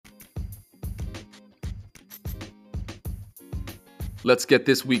Let's get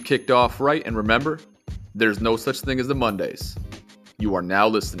this week kicked off right. And remember, there's no such thing as the Mondays. You are now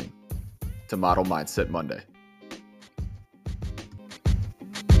listening to Model Mindset Monday.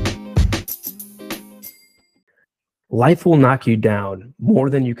 Life will knock you down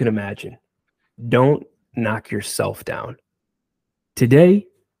more than you can imagine. Don't knock yourself down. Today,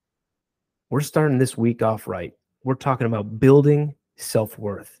 we're starting this week off right. We're talking about building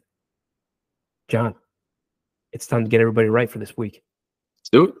self-worth. John, it's time to get everybody right for this week. Let's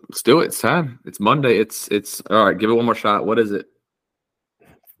do it. Let's do it. It's time. It's Monday. It's all right. Give it one more shot. What is it?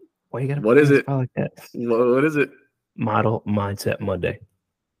 Why you gotta? What is it? Like that? What is it? Model Mindset Monday.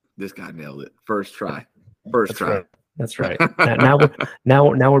 This guy nailed it. First try. First try. Right. That's right.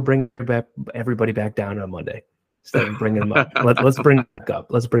 now we're bringing everybody back down on Monday instead of bringing them up. Let's bring it back up.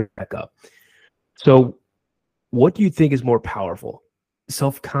 Let's bring it back up. So, what do you think is more powerful,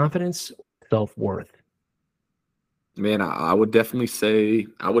 self-confidence, self-worth? Man, I would definitely say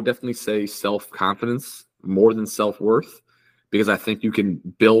self-confidence more than self-worth, because I think you can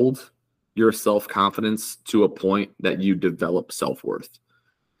build your self-confidence to a point that you develop self-worth.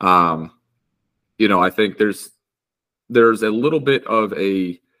 I think there's a little bit of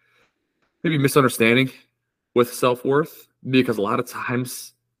a maybe misunderstanding with self-worth, because a lot of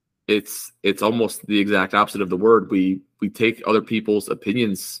times it's almost the exact opposite of the word. We take other people's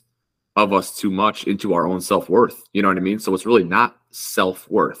opinions of us too much into our own self-worth. You know what I mean? So it's really not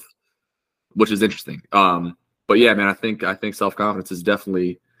self-worth, which is interesting. But yeah, man, I think self-confidence is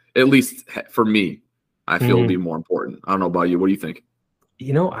definitely, at least for me, I feel will be more important. I don't know about you. What do you think?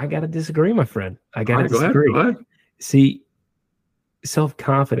 I got to disagree, my friend. I got to disagree. Go ahead. See,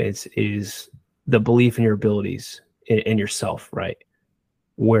 self-confidence is the belief in your abilities in yourself, right?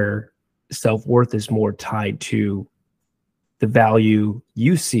 Where self-worth is more tied to the value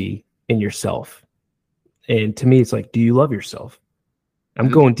you see in yourself. And to me, it's like, do you love yourself? I'm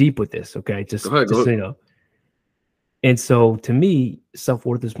going deep with this, okay? Just so you know. And so to me,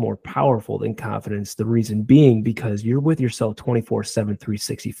 self-worth is more powerful than confidence. The reason being because you're with yourself 24/7,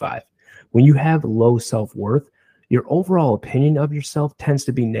 365. When you have low self-worth, your overall opinion of yourself tends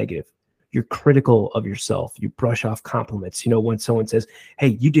to be negative. You're critical of yourself. You brush off compliments. When someone says, hey,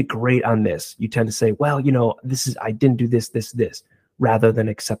 you did great on this, you tend to say, well, I didn't do this, rather than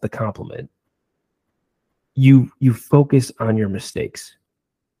accept the compliment. You focus on your mistakes.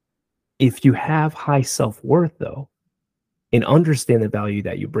 If you have high self-worth, though, and understand the value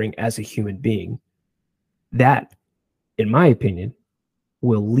that you bring as a human being, that, in my opinion,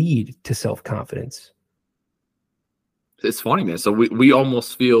 will lead to self-confidence. It's funny, man. So we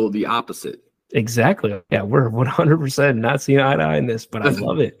almost feel the opposite. Exactly. Yeah, we're 100% not seeing eye to eye in this, but I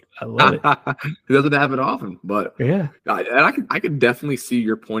love it. It doesn't happen often, but yeah. I can definitely see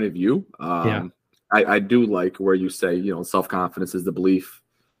your point of view. I do like where you say, self-confidence is the belief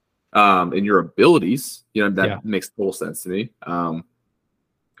in your abilities. That makes total sense to me.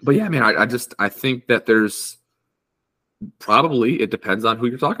 But yeah, man, I think that there's probably, it depends on who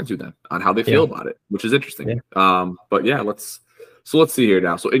you're talking to then, on how they feel about it, which is interesting. Yeah. But yeah, let's see here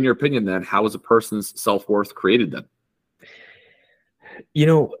now. So in your opinion then, how is a person's self-worth created then?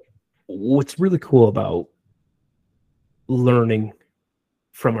 What's really cool about learning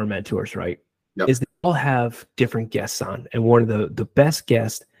from our mentors, right? Yep. Is they all have different guests on. And one of the best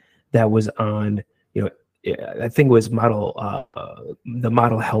guests that was on, I think it was the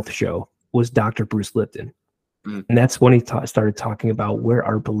Model Health Show, was Dr. Bruce Lipton. And that's when he started talking about where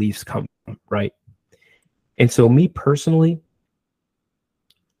our beliefs come from, right? And so me personally,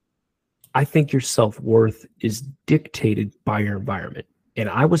 I think your self-worth is dictated by your environment. And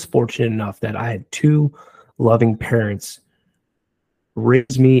I was fortunate enough that I had two loving parents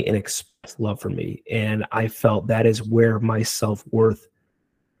raise me and express love for me. And I felt that is where my self-worth,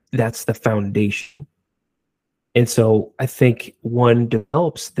 that's the foundation. And so I think one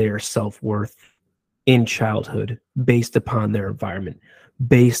develops their self-worth in childhood based upon their environment,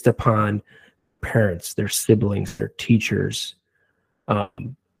 based upon parents, their siblings, their teachers,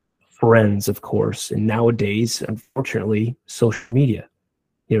 friends, of course. And nowadays, unfortunately, social media,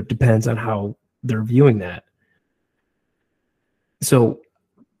 depends on how they're viewing that. So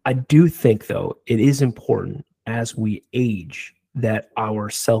I do think, though, it is important as we age that our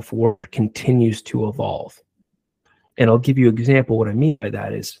self-worth continues to evolve. And I'll give you an example. What I mean by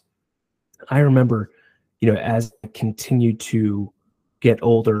that is, I remember, as I continued to get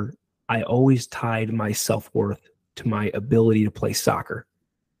older, I always tied my self-worth to my ability to play soccer.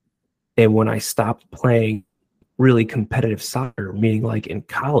 And when I stopped playing really competitive soccer, meaning like in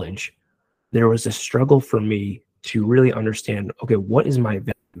college, there was a struggle for me to really understand, okay, what is my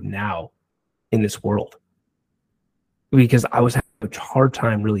value now in this world? because I was having a hard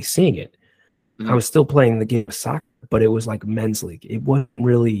time really seeing it. I was still playing the game of soccer, but it was like men's league. It wasn't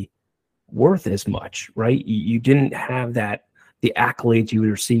really worth as much, right? You didn't have the accolades you would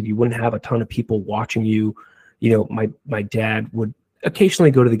receive. You wouldn't have a ton of people watching you. You know, my dad would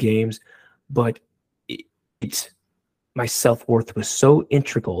occasionally go to the games, but my self-worth was so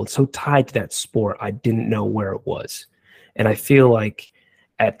integral and so tied to that sport, I didn't know where it was. And I feel like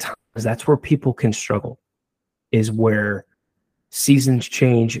at times that's where people can struggle, is where seasons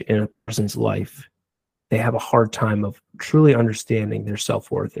change in a person's life. They have a hard time of truly understanding their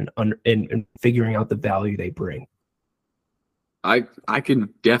self-worth and figuring out the value they bring. I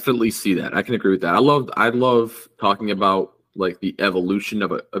can definitely see that. I can agree with that. I love talking about like the evolution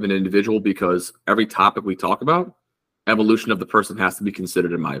of an individual, because every topic we talk about, evolution of the person has to be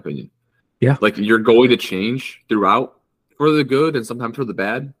considered, in my opinion. Yeah. Like, you're going to change throughout, for the good and sometimes for the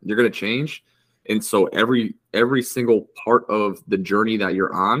bad. You're going to change. And so every single part of the journey that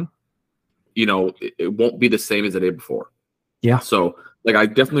you're on, you know, it won't be the same as the day before. Yeah. So like, I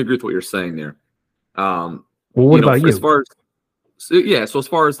definitely agree with what you're saying there. Well, what about you? As far as, so as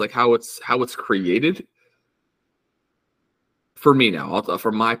far as like how it's created for me now,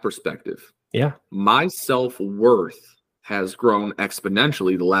 from my perspective, yeah, my self-worth has grown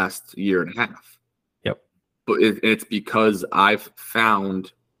exponentially the last year and a half. Yep. But it's because I've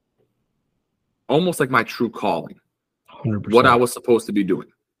found almost like my true calling, 100%. what I was supposed to be doing.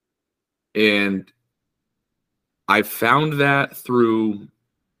 And I found that through,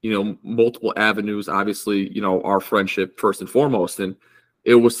 you know, multiple avenues. Obviously, you know, our friendship first and foremost. And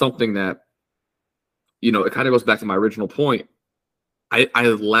it was something that, you know, it kind of goes back to my original point. I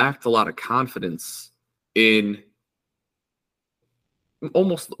lacked a lot of confidence in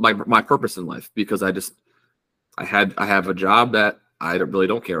almost my purpose in life, because I have a job that I really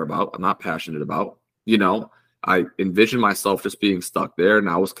don't care about. I'm not passionate about. You know, I envisioned myself just being stuck there, and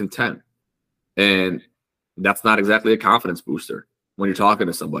I was content. And that's not exactly a confidence booster when you're talking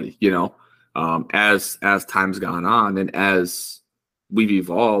to somebody, you know. As time's gone on, and as we've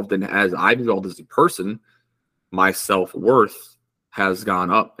evolved, and as I've evolved as a person, my self-worth has gone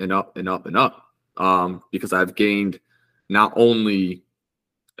up and up and up and up, because I've gained not only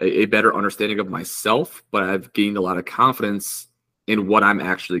a better understanding of myself, but I've gained a lot of confidence in what I'm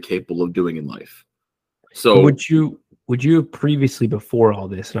actually capable of doing in life. So would you have previously, before all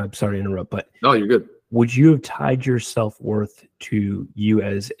this, and I'm sorry to interrupt, but no, you're good. Would you have tied your self-worth to you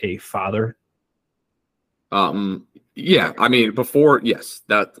as a father? Yeah, I mean, before, yes,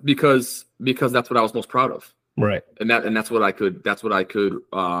 that because that's what I was most proud of. Right. And that's what I could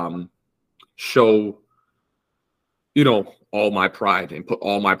show, you know, all my pride and put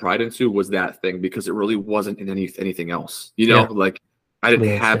all my pride into, was that thing, because it really wasn't in anything else, you know. Like, I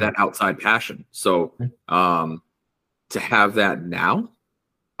didn't have that outside passion. So to have that now,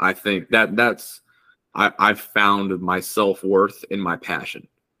 I think I've found my self-worth in my passion.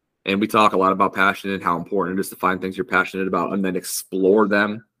 And we talk a lot about passion and how important it is to find things you're passionate about and then explore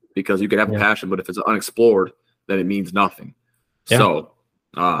them, because you can have a passion, but if it's unexplored, then it means nothing. Yeah. So,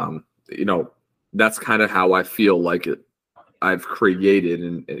 you know, that's kind of how I feel like I've created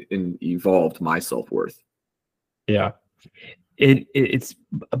and evolved my self-worth. Yeah.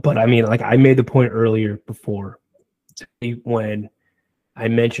 But I mean, like I made the point earlier before, when I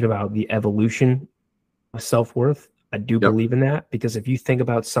mentioned about the evolution of self-worth, I do believe in that, because if you think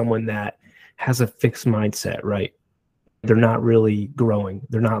about someone that has a fixed mindset, right? They're not really growing.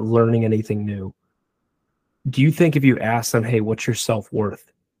 They're not learning anything new. Do you think if you ask them, hey, what's your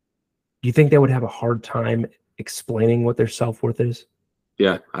self-worth? Do you think they would have a hard time explaining what their self-worth is?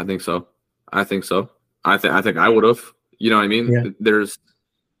 Yeah, I think so. I think I would have, you know what I mean? Yeah. There's,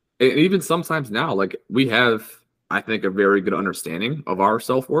 and even sometimes now, like, we have, I think, a very good understanding of our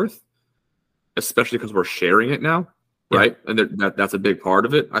self-worth, especially because we're sharing it now, right? And that's a big part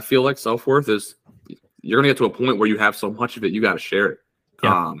of it. I feel like self-worth is, you're going to get to a point where you have so much of it, you got to share it.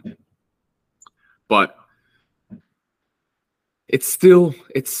 Yeah. But it still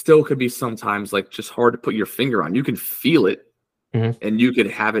could be sometimes like just hard to put your finger on. You can feel it and you could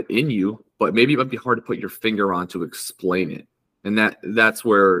have it in you, but maybe it might be hard to put your finger on to explain it. And that's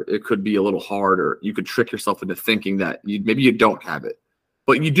where it could be a little harder. You could trick yourself into thinking that maybe you don't have it,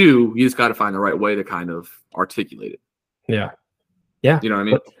 but you do. You just got to find the right way to kind of articulate it. Yeah. Yeah. You know what I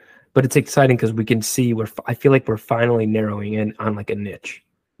mean? But it's exciting because we can see I feel like we're finally narrowing in on like a niche.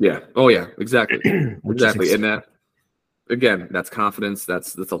 Yeah. Oh yeah, exactly. Exactly. And that, again, that's confidence.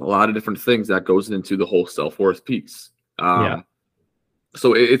 That's a lot of different things that goes into the whole self-worth piece.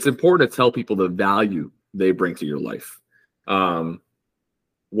 So it's important to tell people the value they bring to your life.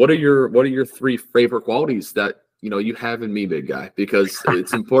 What are your 3 favorite qualities that you having me, big guy, because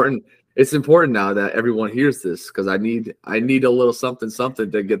it's important. It's important now that everyone hears this, because I need a little something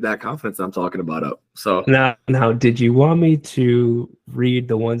to get that confidence I'm talking about up. So now, did you want me to read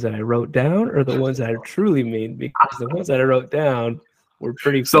the ones that I wrote down or the ones that I truly mean? Because the ones that I wrote down were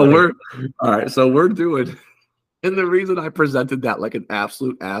pretty funny. All right. So we're doing, and the reason I presented that like an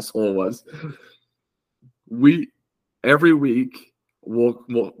absolute asshole was every week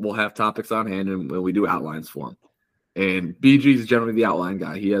we'll have topics on hand and we do outlines for them. And BG is generally the outline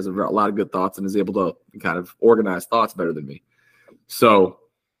guy. He has a lot of good thoughts and is able to kind of organize thoughts better than me. So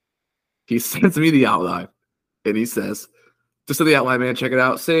he sends me the outline and he says, just to the outline, man, check it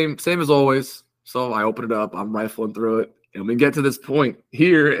out. Same as always. So I open it up. I'm rifling through it. And we get to this point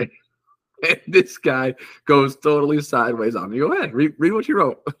here. And this guy goes totally sideways on me. Go ahead, read what you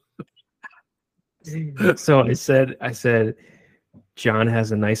wrote. So I said, John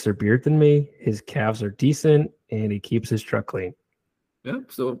has a nicer beard than me. His calves are decent, and he keeps his truck clean. Yeah,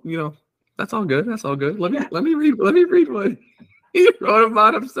 so that's all good. That's all good. Let me read what he wrote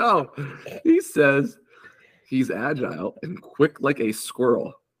about himself. He says he's agile and quick like a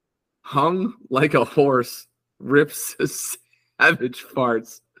squirrel, hung like a horse, rips savage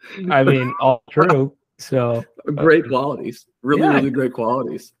farts. I mean, all true. So great qualities, really great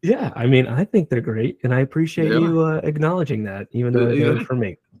qualities. Yeah, I mean, I think they're great, and I appreciate you acknowledging that, even though they're for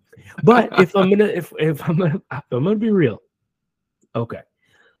me. But if I'm gonna be real, okay,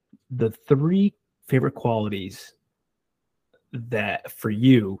 the 3 favorite qualities that for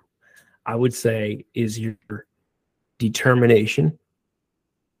you, I would say, is your determination.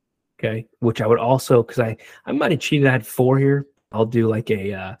 Okay, which I would also, because I might have cheated. I had 4 here. I'll do like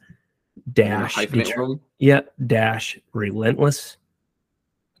a dash. Dash relentless.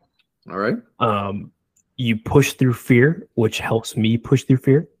 All right. You push through fear, which helps me push through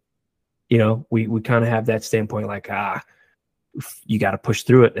fear. We kind of have that standpoint, like, you got to push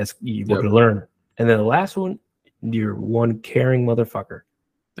through it. That's you're going to learn. And then the last one, you're one caring motherfucker.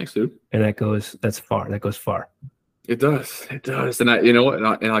 Thanks, dude. And that goes far. It does. And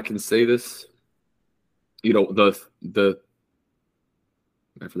I can say this. The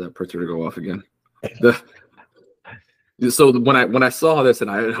for that printer to go off again. So when I saw this, and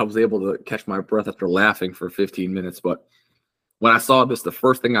I was able to catch my breath after laughing for 15 minutes, but when I saw this, the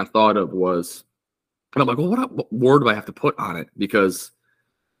first thing I thought of was, and I'm like, well, what word do I have to put on it? Because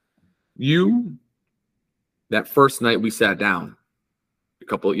that first night we sat down,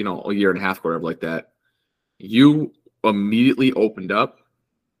 a year and a half, whatever like that, you immediately opened up,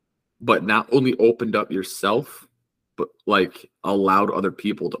 but not only opened up yourself, but like allowed other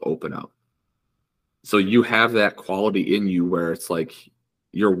people to open up. So you have that quality in you where it's like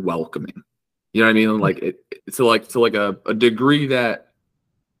you're welcoming. You know what I mean? Like it's like a degree that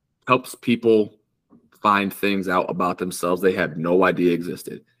helps people find things out about themselves they had no idea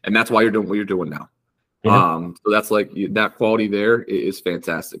existed, and that's why you're doing what you're doing now. Yeah. So that's like that quality there is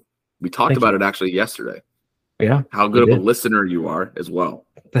fantastic. We talked about it actually yesterday. Yeah, how good of a listener you are as well.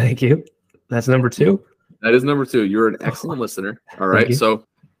 Thank you. That's number 2. That is number 2. You're an excellent listener. All right. So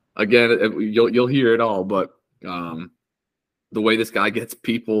again, you'll hear it all, but the way this guy gets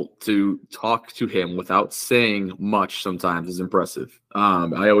people to talk to him without saying much sometimes is impressive.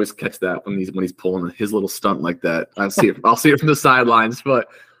 I always catch that when he's pulling his little stunt like that. I'll see it from the sidelines.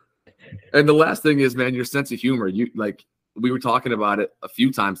 And the last thing is, man, your sense of humor. We were talking about it a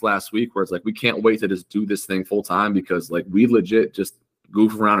few times last week, where it's like we can't wait to just do this thing full time, because like we legit just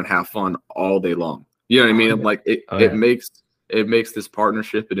goof around and have fun all day long. You know what I mean? Like it makes this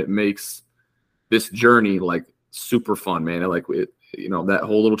partnership, and it makes this journey like super fun, man. Like that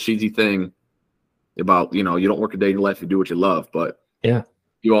whole little cheesy thing about you don't work a day in your life, you do what you love, but you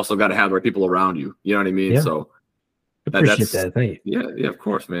also got to have the right people around you. You know what I mean? Yeah. So appreciate that. Thank you. Yeah, of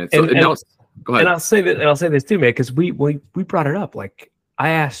course, man. So go ahead. And I'll say this too, man, because we brought it up. Like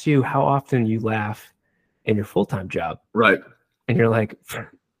I asked you how often you laugh in your full-time job, right? And you're like,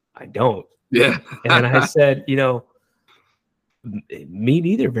 I don't. Yeah. And I said, me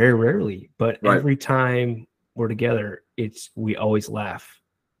neither, very rarely, but every time we're together, we always laugh,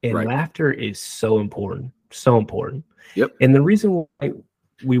 and laughter is so important. Yep. And the reason why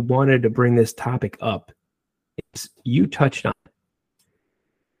we wanted to bring this topic up is you touched on it.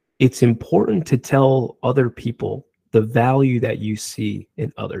 It's important to tell other people the value that you see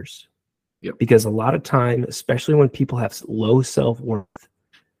in others. Yep. Because a lot of time, especially when people have low self-worth,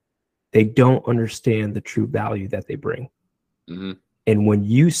 they don't understand the true value that they bring. Mm-hmm. And when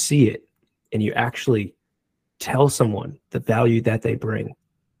you see it and you actually tell someone the value that they bring,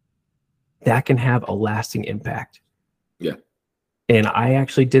 that can have a lasting impact. Yeah. And I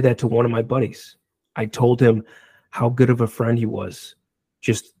actually did that to one of my buddies. I told him how good of a friend he was.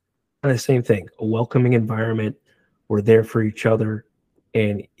 Just the same thing, a welcoming environment. We're there for each other,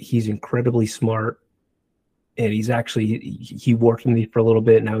 and he's incredibly smart. And he's actually he worked with me for a little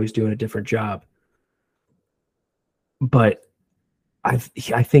bit. Now he's doing a different job. But I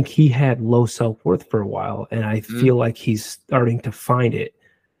think he had low self-worth for a while, and I feel like he's starting to find it.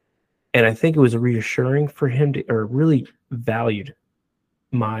 And I think it was reassuring for him to, or really valued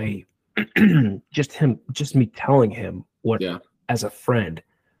my just me telling him what as a friend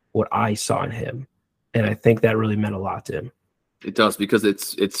what I saw in him. And I think that really meant a lot to him. It does, because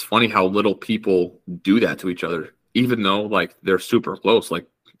it's funny how little people do that to each other, even though like they're super close, like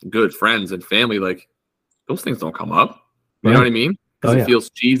good friends and family. Like those things don't come up. You know what I mean? Because it feels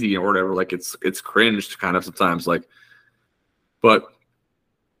cheesy or whatever. Like it's cringe kind of sometimes. Like, but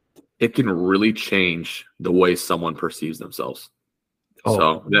it can really change the way someone perceives themselves.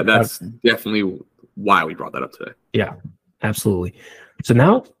 So that's definitely why we brought that up today. Yeah, absolutely. So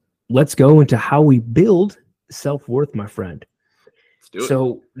now let's go into how we build self-worth, my friend.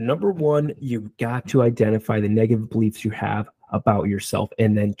 So number one, you've got to identify the negative beliefs you have about yourself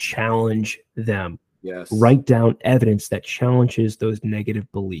and then challenge them. Yes. Write down evidence that challenges those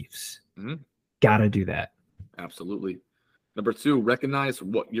negative beliefs. Gotta do that. Absolutely. Number two, recognize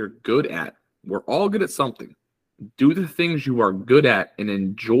what you're good at. We're all good at something. Do the things you are good at and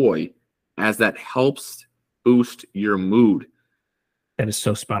enjoy, as that helps boost your mood. That is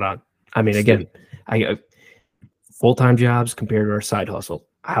so spot on. I mean, again, full-time jobs compared to our side hustle.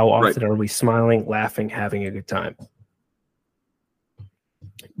 How often are we smiling, laughing, having a good time?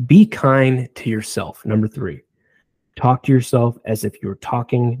 Be kind to yourself. Number three, talk to yourself as if you're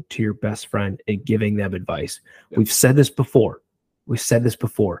talking to your best friend and giving them advice. We've said this before.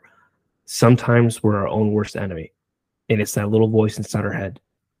 Sometimes we're our own worst enemy, and it's that little voice inside our head.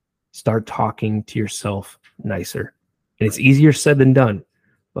 Start talking to yourself nicer. And it's easier said than done,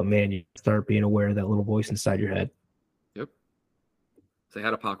 but man, you start being aware of that little voice inside your head. Yep. Say hi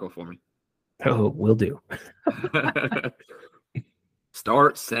to Paco for me. Oh, will do.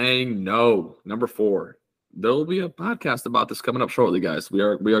 Start saying no. Number four. There'll be a podcast about this coming up shortly, guys. We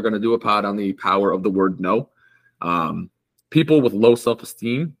are going to do a pod on the power of the word no. People with low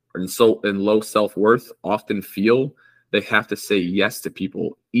self-esteem and low self-worth often feel they have to say yes to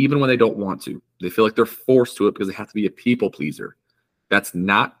people even when they don't want to. They feel like they're forced to it because they have to be a people pleaser. That's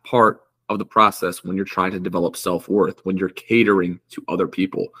not part of the process when you're trying to develop self-worth, when you're catering to other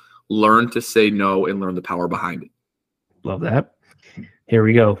people. Learn to say no and learn the power behind it. Love that. Here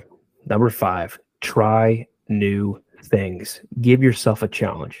we go. Number five, try new things. Give yourself a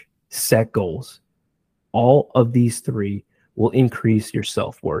challenge. Set goals. All of these three will increase your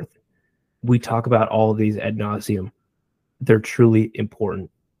self-worth. We talk about all of these ad nauseum. They're truly important.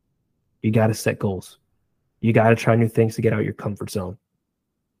 You got to set goals. You got to try new things to get out of your comfort zone.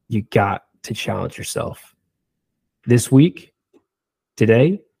 You got to challenge yourself. This week,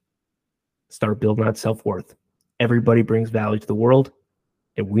 today, start building that self-worth. Everybody brings value to the world,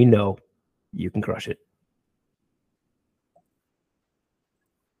 and we know you can crush it.